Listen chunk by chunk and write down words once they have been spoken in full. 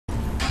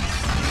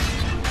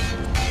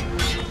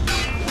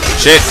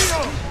Shit.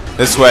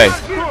 This way.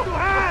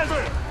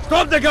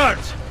 Stop the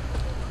guards!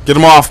 Get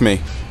him off me.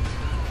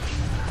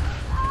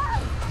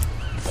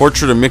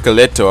 Portrait of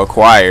Micheletto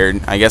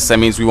acquired. I guess that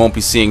means we won't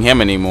be seeing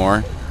him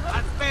anymore.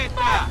 I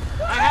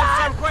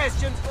have some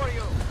questions for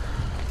you.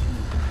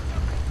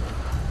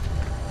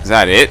 Is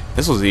that it?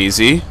 This was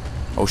easy.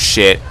 Oh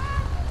shit.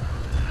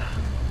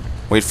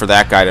 Wait for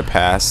that guy to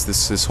pass.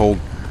 This whole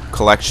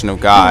collection of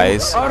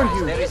guys.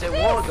 There is a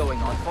war going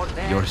on for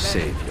them. Your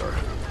savior.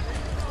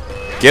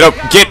 Get up.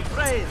 Get.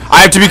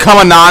 I have to become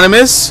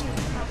anonymous?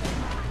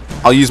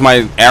 I'll use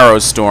my arrow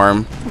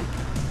storm.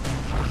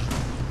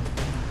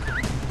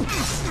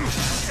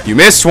 You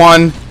missed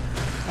one.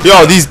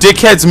 Yo, these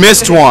dickheads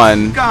missed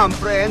one. Come,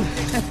 friend.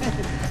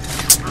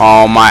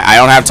 Oh my, I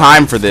don't have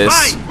time for this.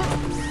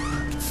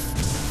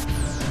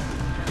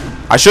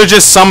 I should have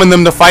just summoned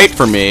them to fight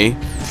for me.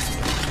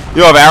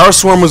 Yo, if Arrow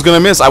Swarm was gonna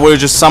miss, I would have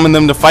just summoned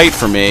them to fight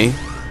for me.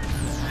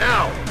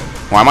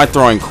 Why am I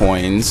throwing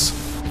coins?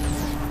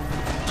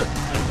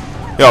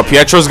 Yo,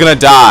 Pietro's gonna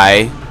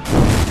die.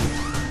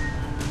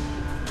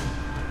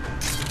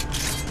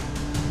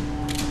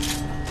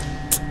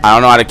 I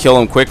don't know how to kill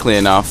him quickly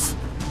enough.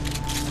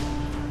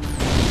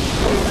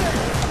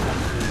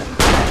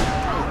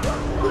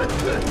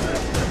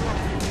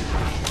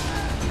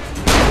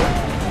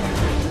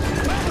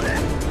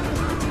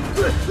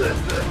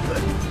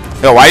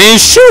 Yo, why didn't he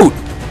shoot?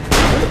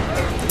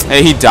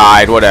 Hey, he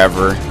died,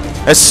 whatever.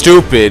 That's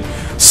stupid.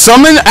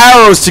 Summon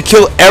arrows to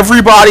kill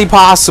everybody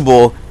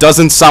possible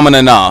doesn't summon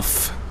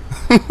enough.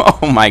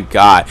 Oh my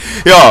god.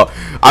 Yo,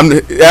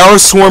 Arrow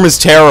Swarm is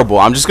terrible.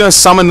 I'm just gonna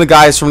summon the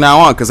guys from now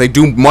on because they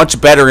do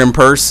much better in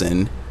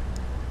person.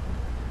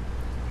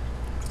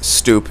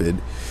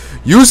 Stupid.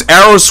 Use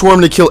Arrow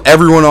Swarm to kill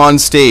everyone on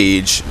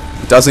stage.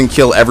 Doesn't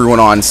kill everyone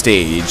on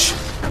stage.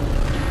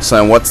 So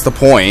then what's the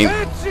point?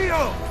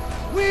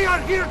 We are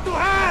here to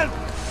help!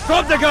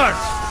 Stop the guards!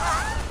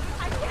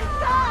 I can't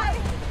die!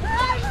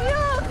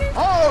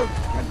 Oh!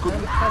 I could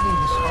be having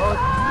this hard.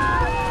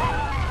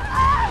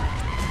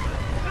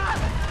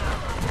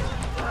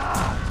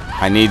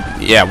 I need...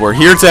 Yeah, we're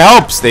here to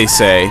help, they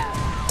say.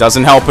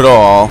 Doesn't help at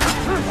all.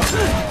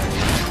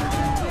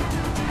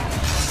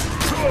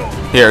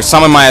 Here,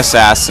 summon my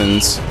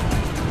assassins.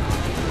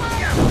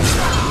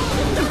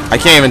 I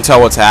can't even tell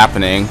what's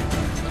happening.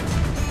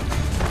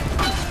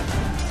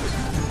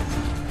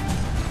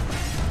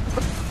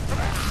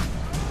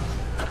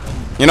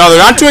 You know, they're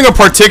not doing a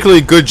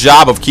particularly good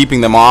job of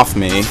keeping them off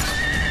me.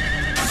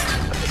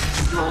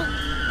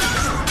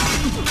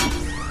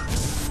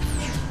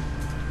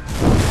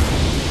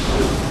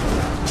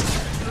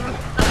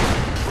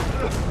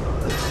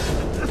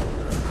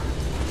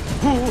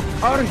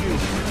 Who are you?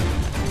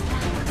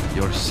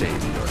 Your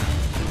savior.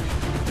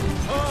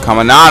 Come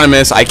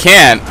anonymous. I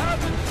can't.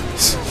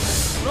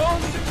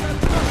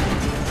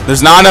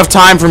 There's not enough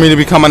time for me to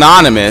become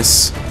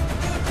anonymous.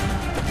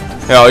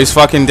 Yo, he's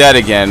fucking dead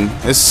again.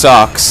 This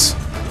sucks.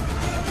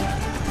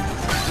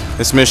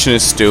 This mission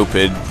is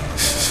stupid.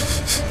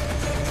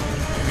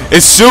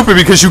 It's stupid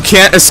because you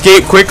can't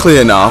escape quickly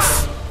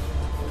enough.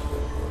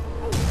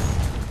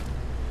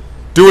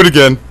 Do it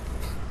again.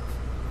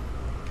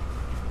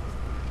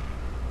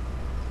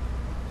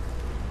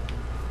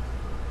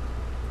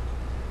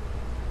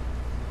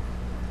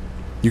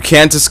 You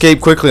can't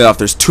escape quickly enough.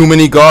 There's too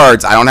many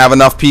guards. I don't have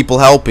enough people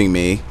helping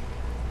me.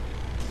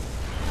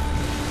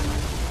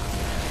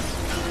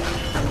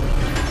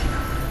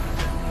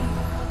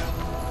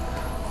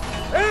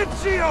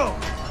 Ezio!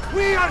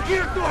 We are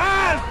here to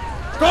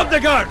help! Stop the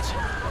guards!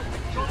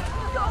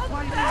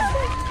 Why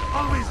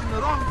Always in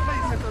the wrong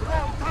place at the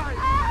wrong time!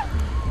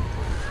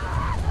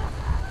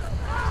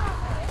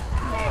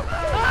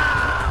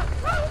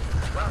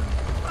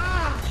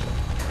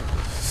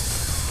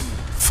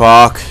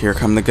 Fuck, here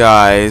come the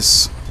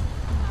guys.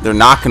 They're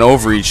knocking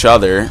over each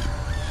other.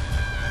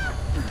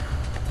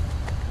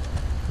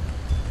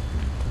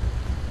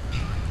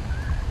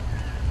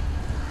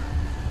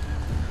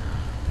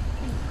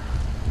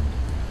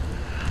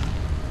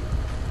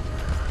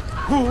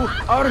 Who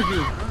are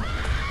you?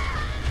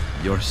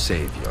 Your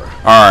savior.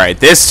 Alright,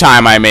 this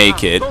time I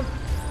make it.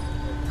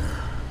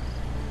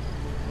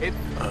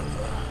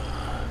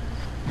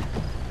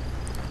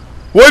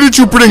 Why did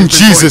you bring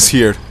Jesus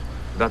here?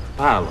 That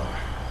palo.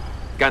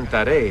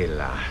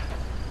 Cantarella.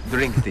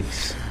 Drink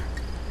this.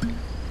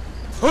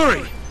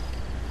 Hurry!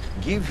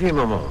 Give him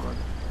a moment.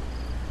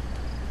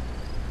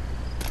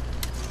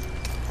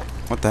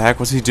 What the heck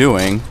was he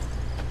doing?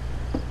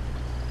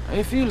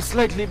 I feel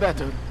slightly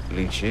better.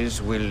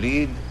 Leeches will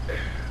lead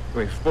to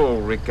a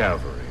full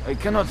recovery. I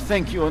cannot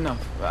thank you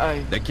enough.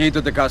 The key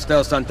to the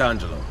Castel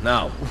Sant'Angelo.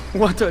 Now.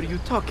 What are you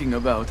talking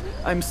about?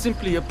 I'm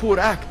simply a poor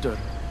actor.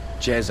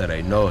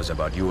 Cesare knows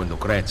about you and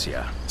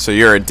Lucrezia. So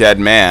you're a dead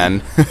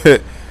man.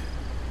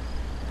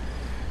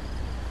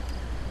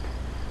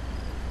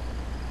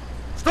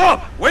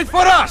 Stop! Wait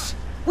for us!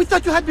 We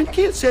thought you had been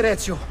killed, Ser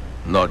Ezio.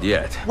 Not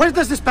yet. Where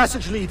does this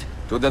passage lead?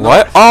 To the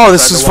What? north, Oh,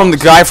 this inside is the from the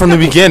walls. guy from the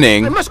We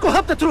beginning. must go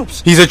help the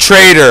troops. He's a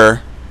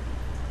traitor.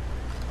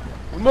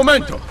 Un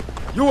momento.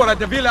 You were at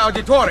the Villa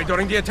Auditore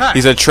during the attack.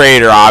 He's a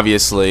traitor,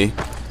 obviously.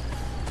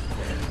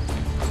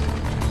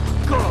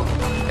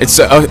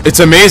 It's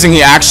amazing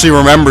he actually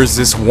remembers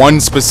this one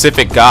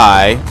specific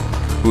guy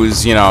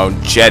who's, you know,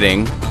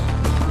 jetting.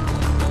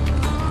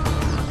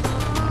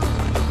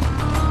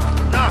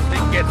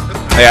 Nothing gets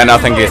through. Yeah,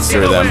 nothing gets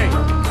through them.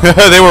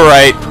 They were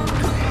right.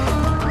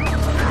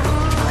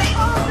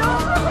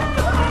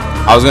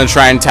 I was gonna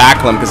try and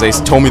tackle him because they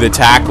told me to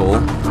tackle.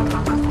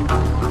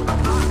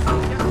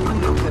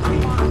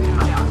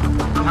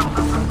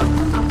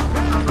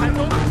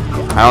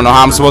 I don't know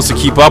how I'm supposed to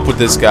keep up with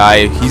this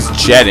guy. He's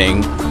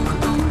jetting.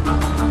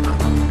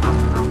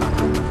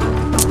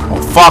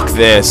 Oh, fuck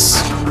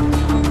this.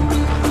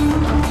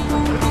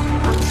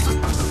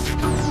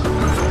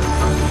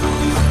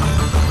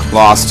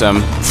 Lost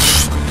him.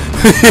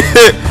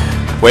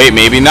 Wait,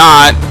 maybe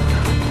not.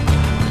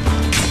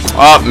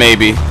 Oh,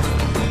 maybe.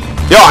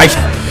 Yo,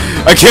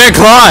 I can't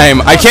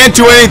climb. I can't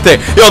do anything.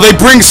 Yo, they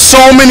bring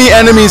so many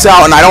enemies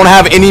out, and I don't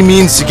have any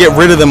means to get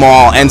rid of them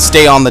all and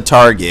stay on the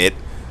target.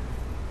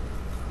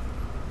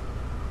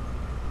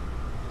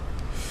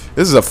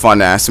 This is a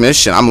fun-ass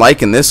mission. I'm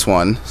liking this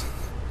one.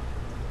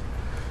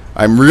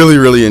 I'm really,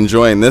 really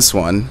enjoying this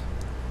one.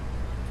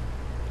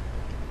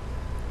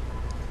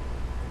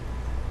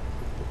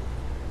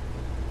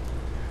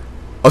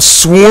 A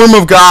swarm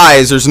of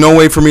guys. There's no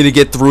way for me to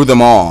get through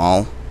them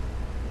all.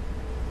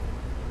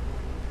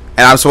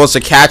 And I'm supposed to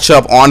catch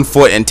up on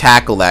foot and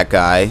tackle that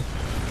guy.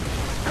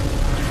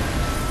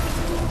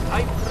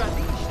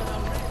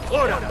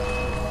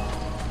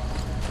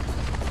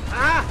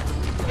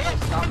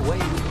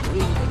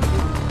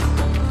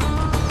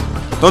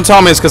 Don't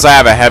tell me it's because I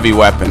have a heavy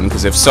weapon,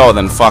 because if so,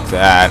 then fuck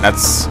that.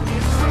 That's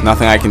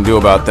nothing I can do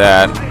about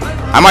that.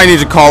 I might need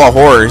to call a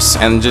horse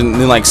and just,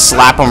 like,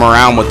 slap him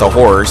around with the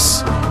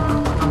horse.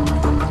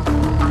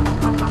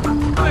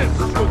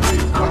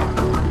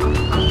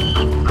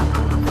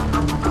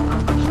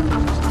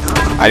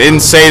 I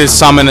didn't say to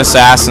summon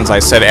assassins, I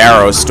said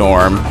Arrow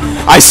Storm.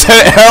 I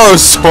said Arrow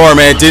Storm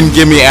and it didn't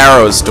give me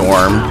Arrow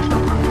Storm.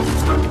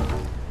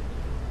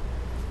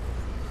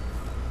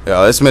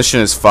 Yo, this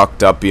mission is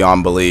fucked up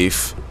beyond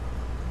belief.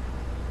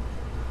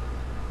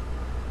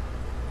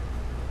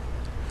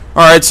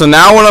 Alright, so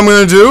now what I'm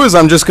going to do is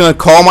I'm just going to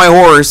call my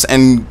horse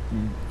and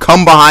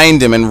come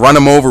behind him and run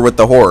him over with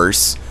the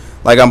horse.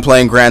 Like I'm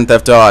playing Grand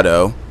Theft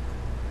Auto.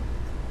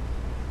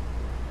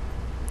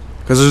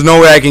 Because there's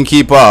no way I can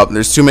keep up.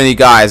 There's too many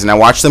guys, and I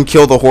watch them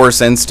kill the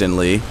horse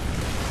instantly.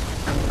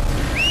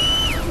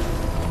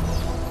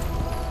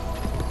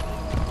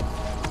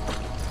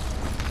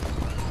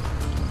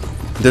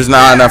 There's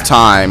not enough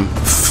time.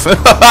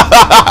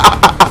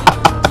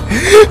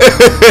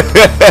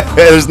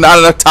 There's not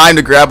enough time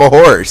to grab a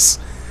horse.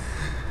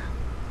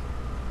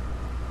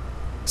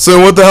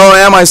 So what the hell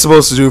am I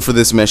supposed to do for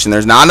this mission?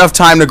 There's not enough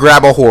time to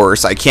grab a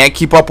horse. I can't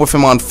keep up with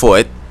him on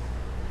foot.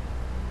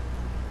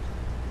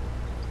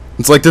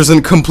 It's like there's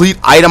a complete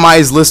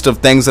itemized list of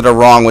things that are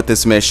wrong with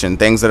this mission.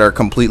 Things that are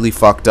completely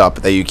fucked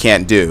up that you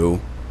can't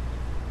do.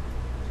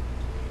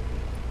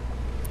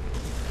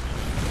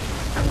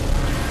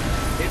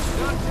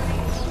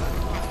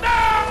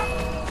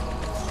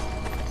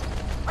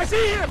 I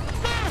see him!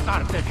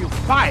 Start a few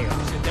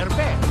fires in their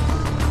bed.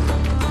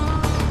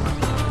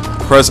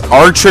 Press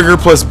R trigger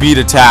plus B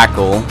to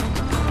tackle.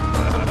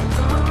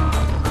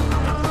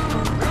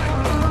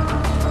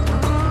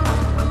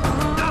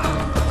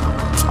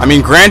 I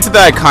mean, granted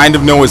that I kind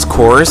of know his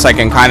course, I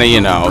can kind of,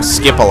 you know,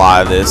 skip a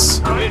lot of this.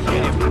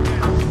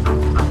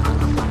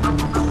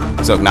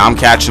 So now I'm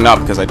catching up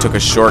because I took a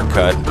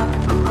shortcut.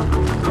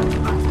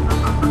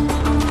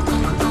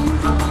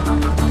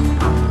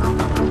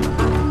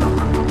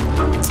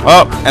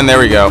 Oh, and there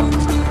we go.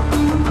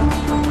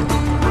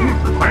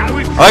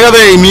 I like how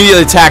they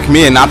immediately attack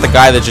me and not the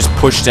guy that just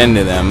pushed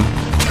into them.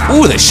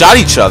 Ooh, they shot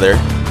each other.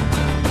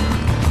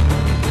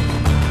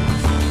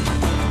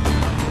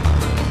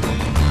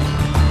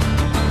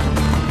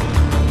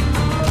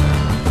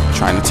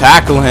 Trying to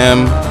tackle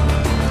him.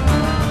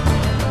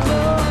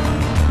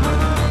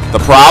 The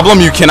problem,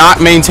 you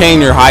cannot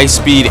maintain your high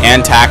speed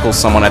and tackle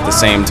someone at the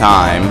same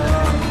time.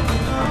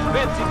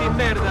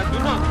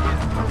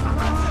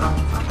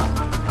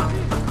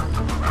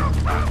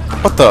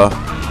 What the?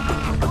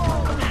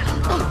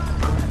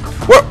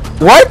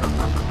 What?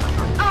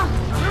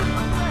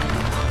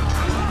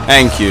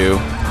 Thank you.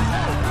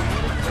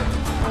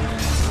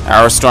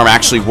 Arrow Storm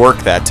actually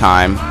worked that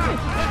time.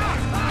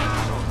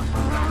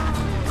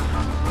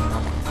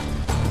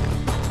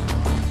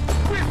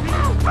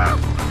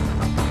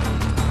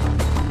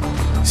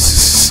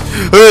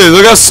 Hey,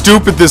 look how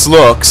stupid this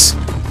looks.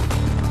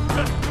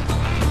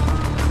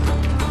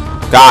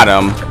 Got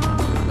him.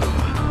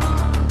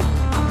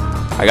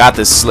 I got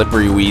this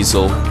slippery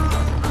weasel.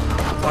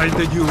 Why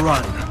did you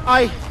run?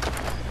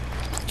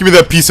 Give me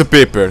that piece of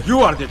paper. You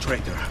are the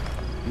traitor,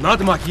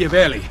 not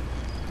Machiavelli.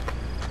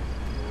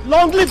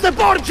 Long live the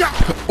Borgia!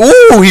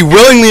 Ooh, he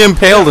willingly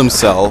impaled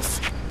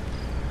himself.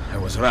 I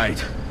was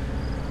right.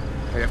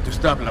 I have to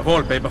stop La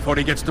Volpe before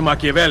he gets to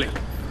Machiavelli.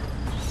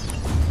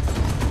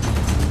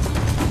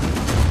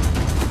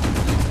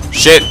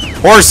 Shit.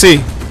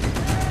 Horsey!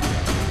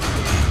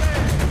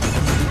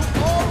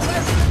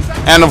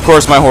 And of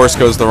course my horse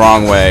goes the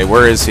wrong way.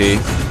 Where is he?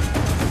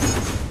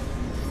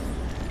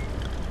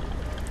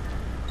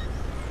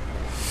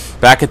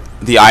 Back at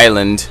the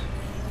island.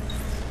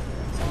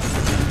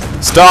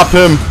 Stop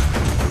him!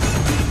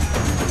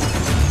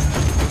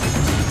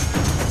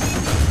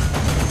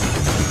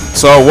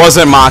 So it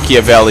wasn't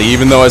Machiavelli,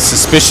 even though as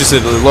suspicious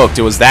as it looked,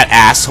 it was that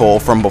asshole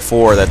from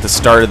before at the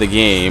start of the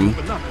game.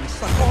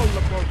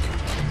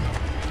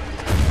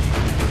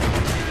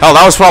 Hell,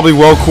 that was probably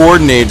well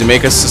coordinated to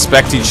make us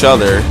suspect each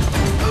other.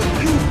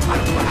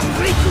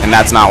 And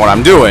that's not what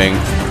I'm doing.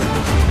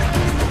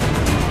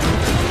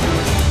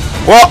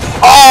 Well,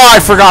 oh, I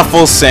forgot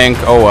full sync.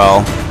 Oh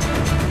well.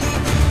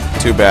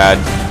 Too bad.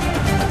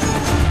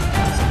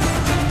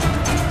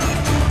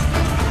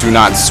 Do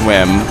not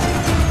swim.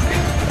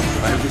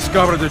 I have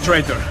discovered the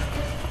traitor.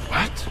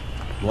 What?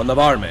 One of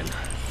our men.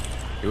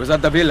 He was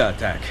at the villa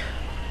attack.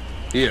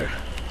 Here,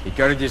 he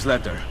carried this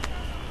letter.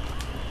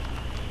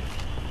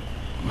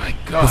 My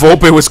God.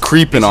 Volpe was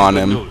creeping on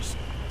him.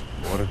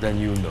 More than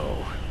you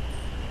know.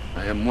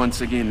 I am once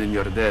again in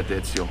your debt,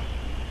 Ezio.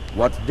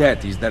 What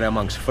debt is there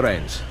amongst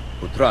friends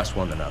who trust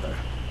one another?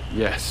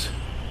 Yes.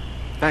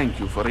 Thank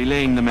you for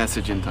relaying the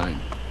message in time.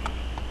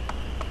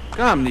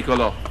 Come,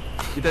 Niccolo.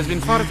 It has been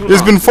far too long.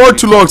 It's been far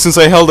too long since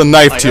I held a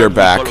knife to your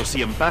back. The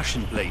Colosseum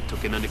passion play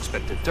took an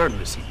unexpected turn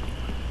this evening.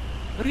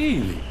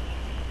 Really?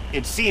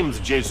 It seems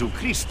Jesu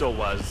Christo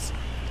was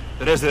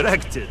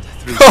resurrected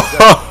through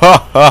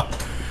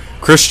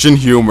Christian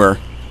humor.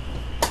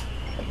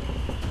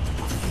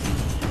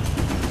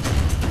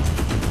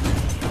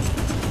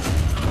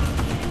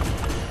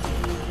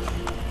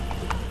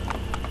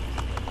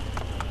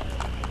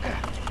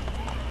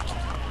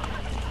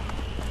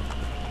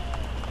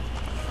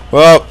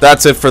 Well,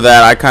 that's it for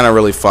that. I kind of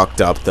really fucked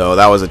up, though.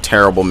 That was a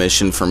terrible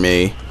mission for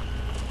me.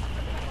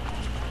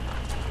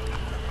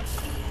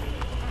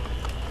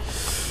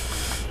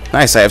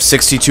 Nice, I have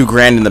 62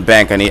 grand in the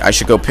bank. I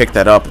should go pick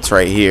that up. It's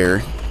right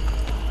here.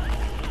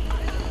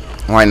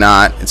 Why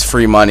not? It's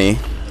free money.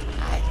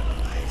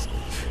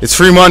 It's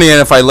free money,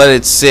 and if I let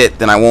it sit,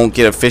 then I won't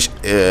get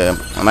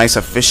a nice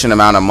efficient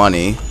amount of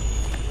money.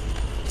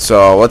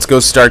 So let's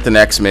go start the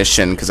next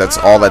mission, because that's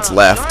all that's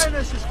left.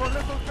 Shyness is for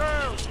little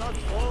girls, not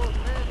old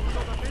men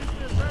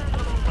who know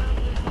the business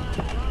end of the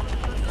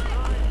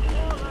family.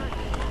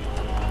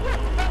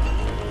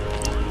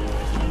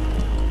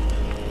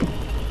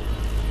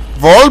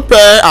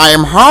 Volpe,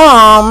 I'm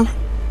home.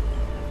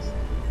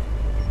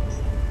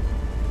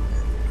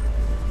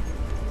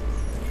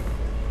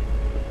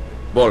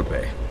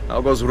 Volpe, how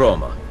goes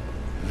Roma?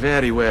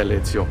 Very well,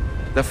 Ezio.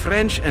 The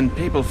French and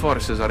Papal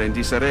forces are in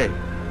disarray.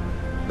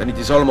 Then it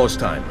is almost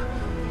time.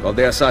 Call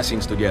the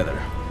assassins together.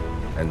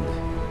 And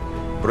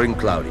bring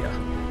Claudia.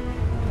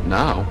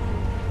 Now?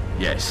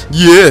 Yes.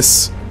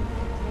 Yes.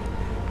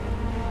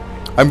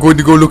 I'm going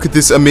to go look at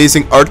this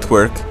amazing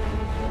artwork.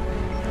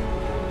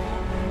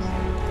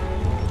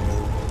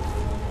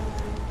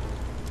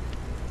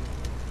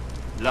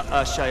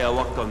 لا شيء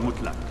وقت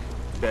مطلق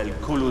بل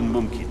كل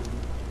ممكن.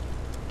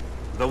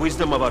 The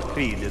wisdom of our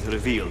creed is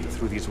revealed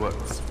through these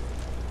words.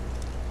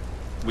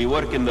 We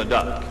work in the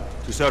dark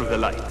to serve the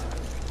light.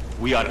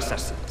 We are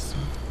assassins.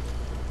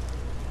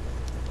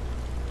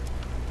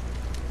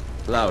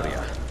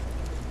 Claudia,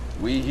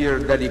 we here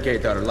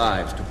dedicate our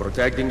lives to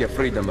protecting the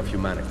freedom of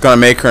humanity. Gonna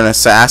make her an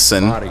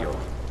assassin. Mario,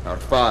 our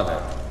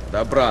father, and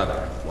our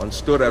brother, once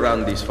stood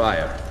around this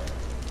fire,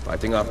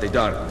 fighting off the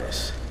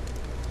darkness.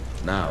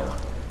 Now,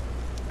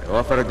 I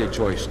offer the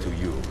choice to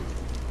you.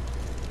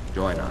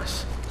 Join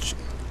us.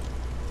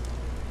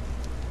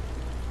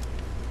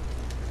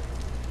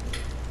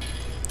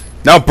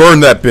 Now burn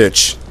that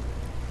bitch.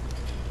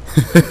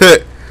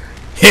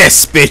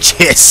 Hiss, bitch,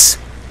 hiss.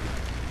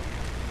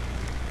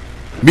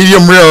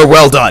 Medium rare,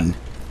 well done.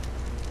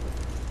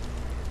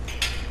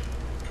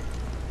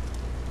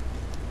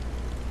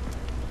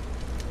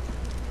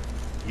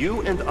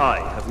 You and I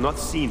have not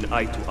seen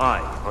eye to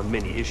eye on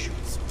many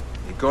issues.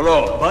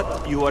 Niccolo!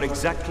 But you are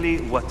exactly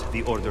what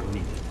the Order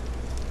needed.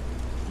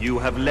 You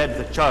have led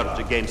the charge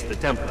against the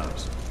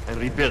Templars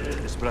and rebuilt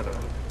this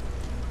Brotherhood.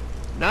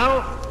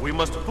 Now, we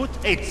must put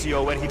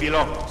Ezio where he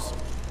belongs.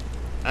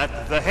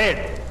 At the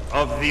head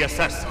of the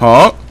assassins.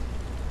 Huh?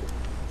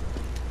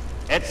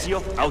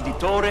 Ezio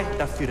Auditore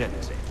da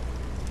Firenze.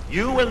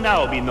 You will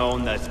now be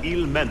known as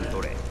Il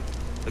Mentore,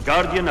 the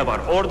guardian of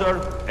our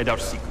order and our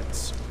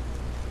secrets.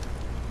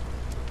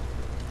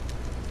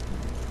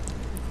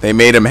 They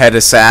made him head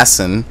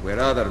assassin. Where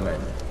other men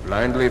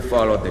blindly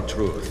follow the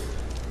truth,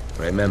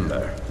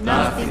 remember,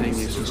 Nothing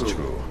is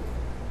true.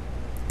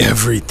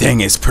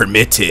 Everything is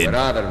permitted. where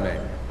other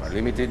men are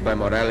limited by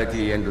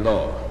morality and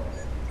law,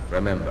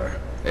 remember,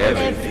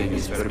 everything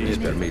is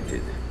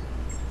permitted.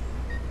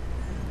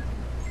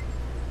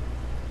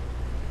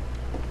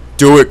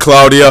 Do it,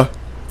 Claudia.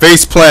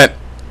 Face plant.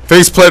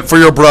 Face plant for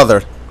your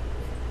brother.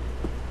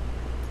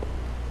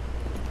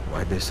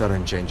 Why the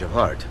sudden change of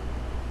heart?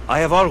 I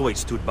have always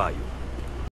stood by you.